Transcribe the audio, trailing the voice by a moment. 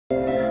Hi,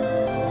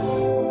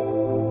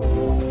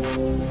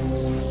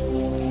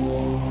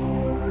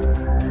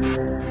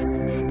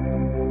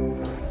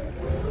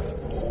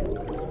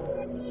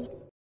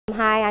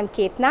 I'm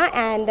Ketna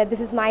and this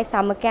is my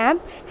summer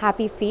camp,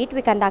 Happy Feet.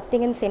 We're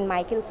conducting in St.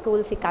 Michael's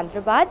School,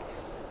 Secunderabad.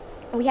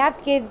 We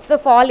have kids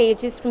of all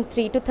ages from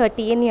 3 to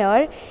 13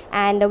 here,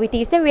 and we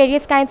teach them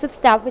various kinds of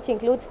stuff which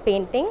includes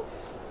painting.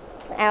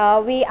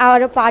 We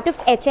are a part of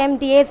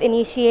HMDA's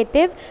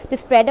initiative to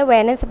spread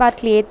awareness about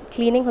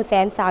cleaning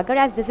Hussain Sagar,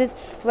 as this is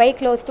very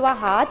close to our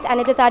hearts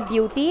and it is our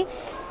duty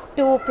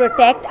to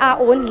protect our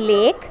own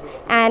lake,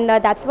 and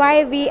that's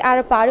why we are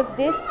a part of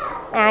this.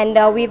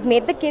 And we've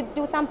made the kids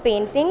do some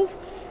paintings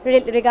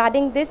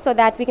regarding this so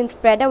that we can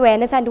spread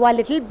awareness and do a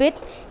little bit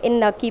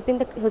in keeping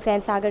the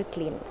Hussain Sagar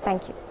clean.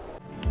 Thank you.